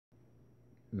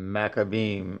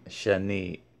Maccabim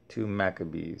Shani, 2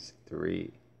 Maccabees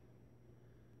 3.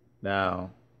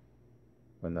 Now,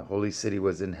 when the holy city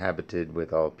was inhabited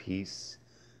with all peace,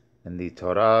 and the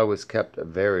Torah was kept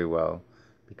very well,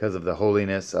 because of the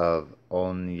holiness of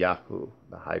HalleluYAH,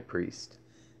 the high priest,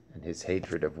 and his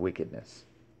hatred of wickedness,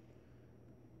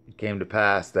 it came to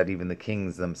pass that even the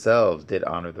kings themselves did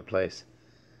honor the place,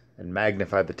 and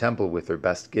magnify the temple with their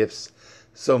best gifts,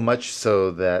 so much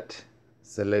so that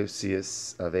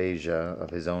Seleucus of Asia of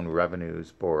his own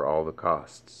revenues bore all the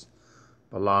costs,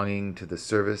 belonging to the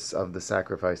service of the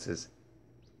sacrifices.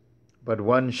 But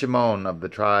one Shimon of the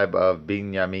tribe of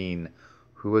Benjamin,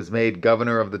 who was made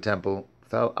governor of the temple,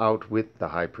 fell out with the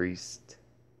high priest,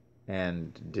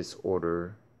 and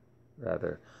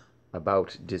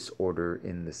about disorder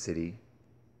in the city.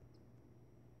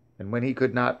 And when he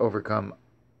could not overcome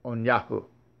HalleluYAH,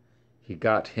 he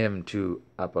got him to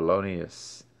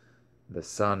Apollonius, the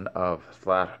son of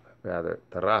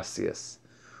Tharasius,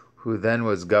 who then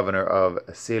was governor of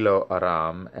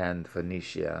Aram and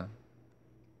Phoenicia,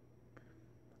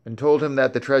 and told him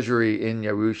that the treasury in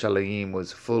Jerusalem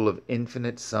was full of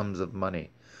infinite sums of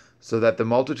money, so that the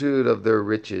multitude of their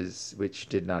riches, which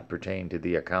did not pertain to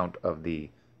the account of the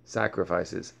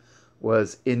sacrifices,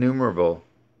 was innumerable,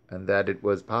 and that it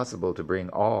was possible to bring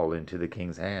all into the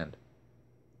king's hand.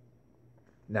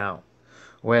 Now,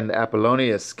 when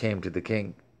Apollonius came to the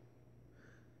king,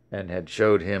 and had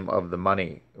showed him of the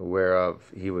money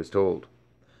whereof he was told,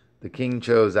 the king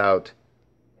chose out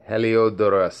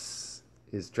Heliodorus,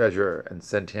 his treasurer, and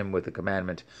sent him with a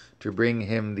commandment to bring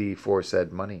him the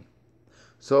foresaid money.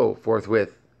 So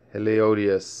forthwith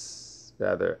Heliodorus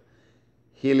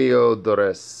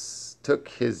took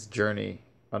his journey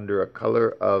under a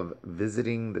color of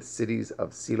visiting the cities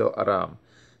of Aram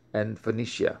and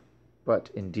Phoenicia, but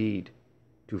indeed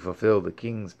to fulfill the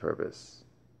king's purpose.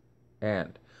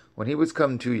 And when he was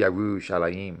come to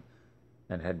Jerusalem,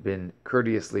 and had been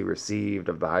courteously received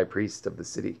of the high priest of the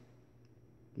city,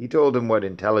 he told him what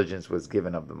intelligence was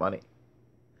given of the money,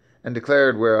 and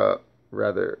declared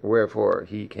wherefore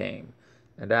he came,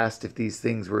 and asked if these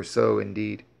things were so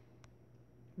indeed.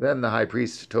 Then the high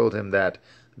priest told him that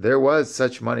there was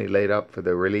such money laid up for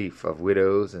the relief of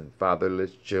widows and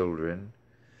fatherless children,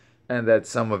 and that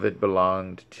some of it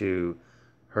belonged to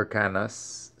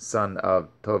Hyrcanus, son of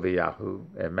Tobiah,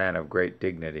 a man of great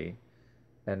dignity,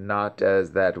 and not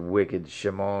as that wicked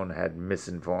Shimon had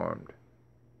misinformed.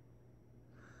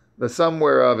 The sum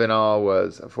whereof in all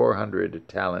was 400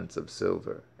 talents of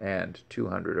silver, and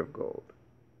 200 of gold.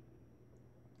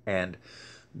 And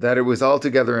that it was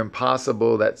altogether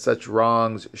impossible that such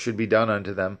wrongs should be done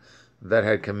unto them that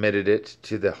had committed it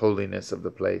to the holiness of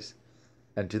the place,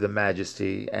 and to the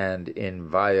majesty and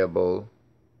inviolable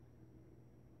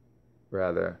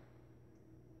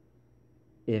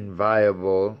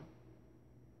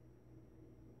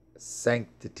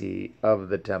sanctity of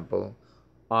the temple,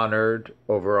 honored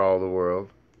over all the world.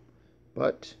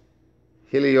 But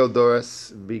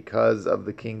Heliodorus, because of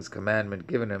the king's commandment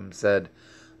given him, said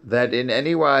that in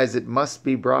any wise it must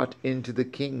be brought into the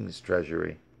king's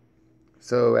treasury.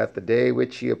 So at the day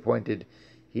which he appointed,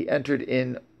 he entered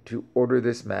in to order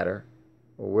this matter,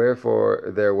 wherefore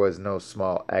there was no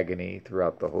small agony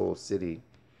throughout the whole city.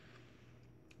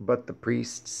 But the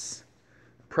priests,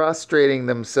 prostrating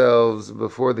themselves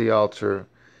before the altar,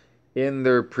 in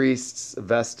their priests'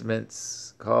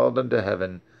 vestments, called unto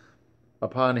heaven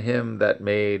upon him that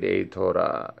made a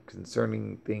Torah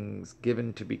concerning things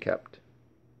given to be kept,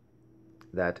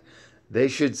 that they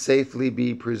should safely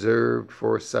be preserved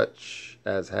for such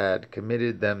as had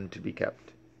committed them to be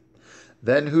kept.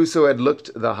 Then whoso had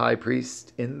looked the high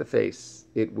priest in the face,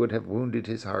 it would have wounded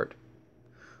his heart,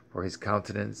 for his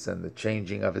countenance and the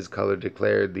changing of his color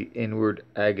declared the inward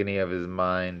agony of his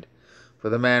mind. For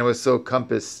the man was so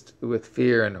compassed with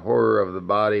fear and horror of the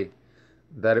body,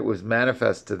 that it was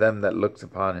manifest to them that looked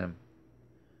upon him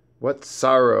what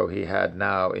sorrow he had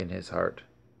now in his heart.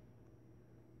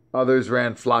 Others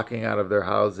ran flocking out of their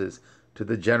houses to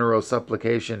the general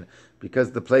supplication,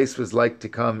 because the place was like to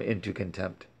come into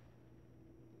contempt.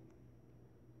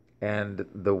 And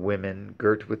the women,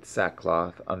 girt with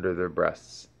sackcloth under their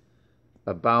breasts,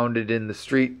 abounded in the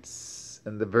streets,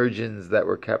 and the virgins that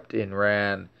were kept in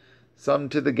ran, some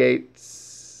to the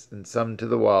gates, and some to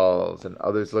the walls, and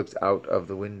others looked out of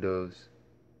the windows.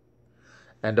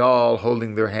 And all,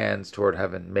 holding their hands toward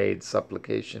heaven, made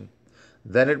supplication.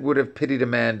 Then it would have pitied a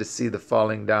man to see the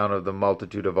falling down of the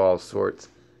multitude of all sorts,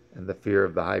 and the fear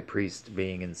of the high priest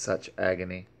being in such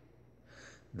agony.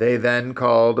 They then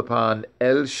called upon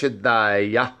El Shaddai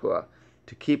Yahweh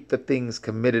to keep the things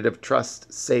committed of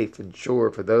trust safe and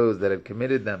sure for those that had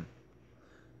committed them.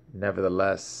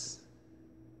 Nevertheless,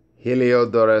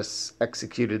 Heliodorus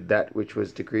executed that which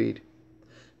was decreed.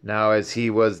 Now as he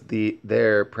was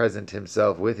there present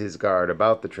himself with his guard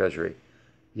about the treasury,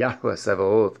 Yahweh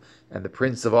Sabaoth and the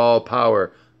Prince of all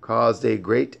power caused a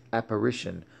great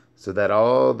apparition, so that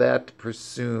all that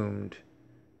presumed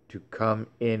to come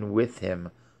in with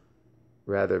him,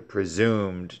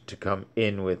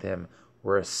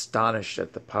 were astonished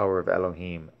at the power of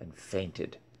Elohim, and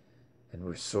fainted, and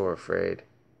were sore afraid.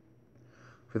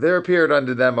 For there appeared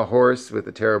unto them a horse with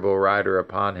a terrible rider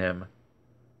upon him,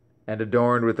 and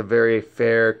adorned with a very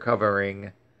fair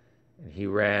covering, and he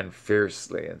ran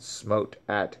fiercely, and smote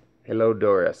at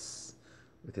Heliodorus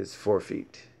with his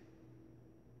forefeet.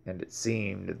 And it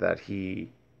seemed that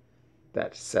he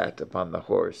that sat upon the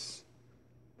horse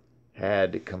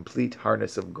had complete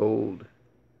harness of gold.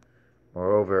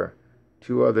 Moreover,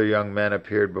 2 other young men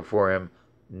appeared before him,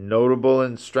 notable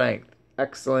in strength,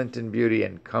 excellent in beauty,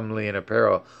 and comely in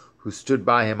apparel, who stood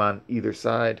by him on either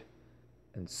side,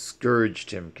 and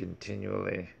scourged him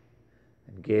continually,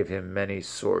 and gave him many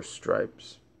sore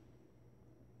stripes.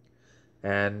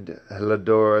 And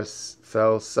Heliodorus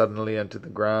fell suddenly unto the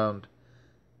ground,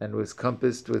 and was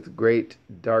compassed with great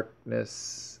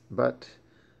darkness. But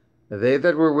they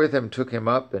that were with him took him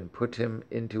up, and put him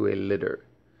into a litter.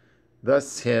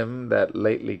 Thus him that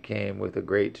lately came with a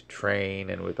great train,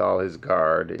 and with all his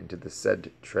guard, into the said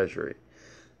treasury,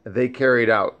 they carried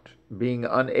out, being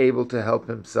unable to help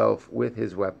himself with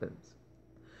his weapons.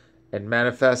 And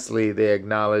manifestly they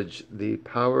acknowledge the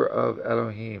power of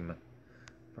Elohim,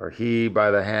 for he by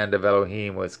the hand of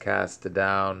Elohim was cast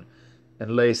down,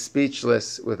 and lay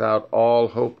speechless without all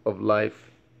hope of life.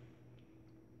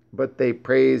 But they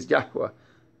praised Yahweh,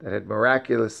 that had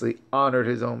miraculously honored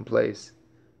his own place.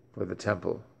 For the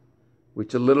temple,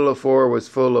 which a little afore was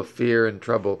full of fear and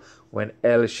trouble, when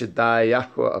El Shaddai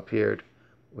Yahweh appeared,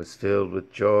 was filled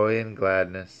with joy and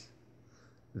gladness.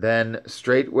 Then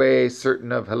straightway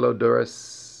certain of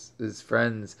Heliodorus'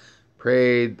 friends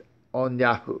prayed on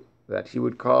Yahweh that he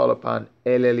would call upon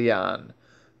HalleluYAH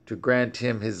to grant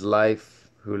him his life,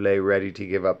 who lay ready to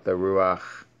give up the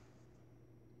Ruach.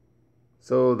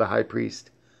 So the high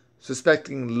priest,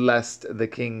 suspecting lest the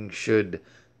king should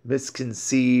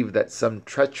misconceive that some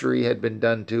treachery had been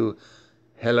done to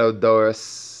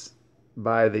Heliodorus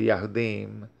by the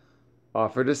Yahudim,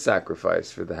 offered a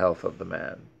sacrifice for the health of the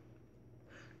man.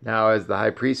 Now as the high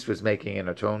priest was making an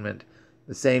atonement,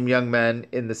 the same young men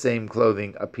in the same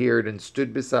clothing appeared and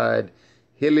stood beside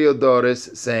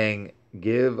Heliodorus, saying,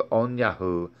 Give on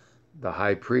Yahu, the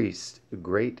high priest,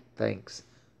 great thanks,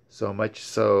 so much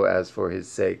so as for his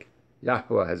sake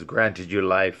Yahweh has granted you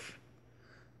life.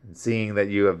 And seeing that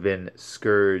you have been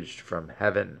scourged from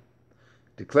heaven,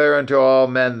 declare unto all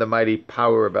men the mighty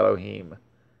power of Elohim.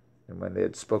 And when they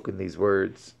had spoken these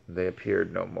words, they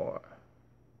appeared no more.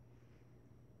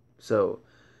 So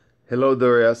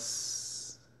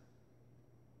Heliodorus,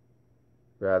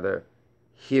 after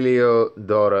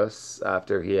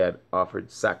he had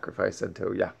offered sacrifice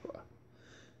unto Yahweh,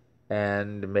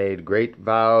 and made great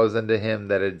vows unto him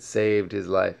that had saved his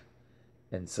life,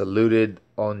 and saluted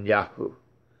on Yahweh,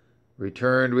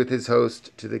 returned with his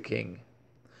host to the king.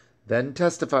 Then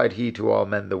testified he to all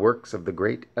men the works of the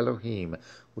great Elohim,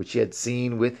 which he had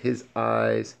seen with his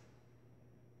eyes.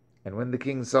 And when the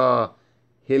king saw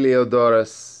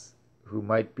Heliodorus, who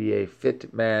might be a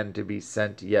fit man to be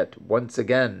sent yet once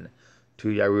again to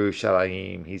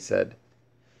Yerushalayim, he said,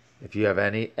 If you have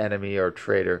any enemy or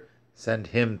traitor, send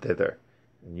him thither,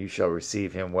 and you shall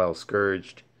receive him well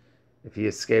scourged, if he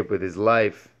escape with his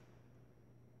life.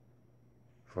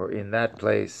 For in that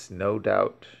place, no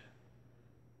doubt,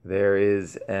 there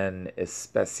is an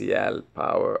especial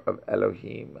power of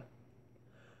Elohim.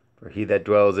 For he that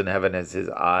dwells in heaven has his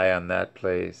eye on that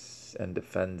place, and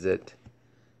defends it,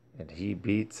 and he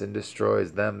beats and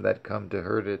destroys them that come to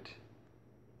hurt it.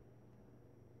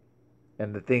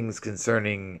 And the things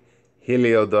concerning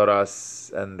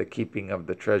Heliodorus and the keeping of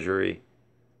the treasury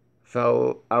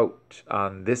fell out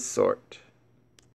on this sort.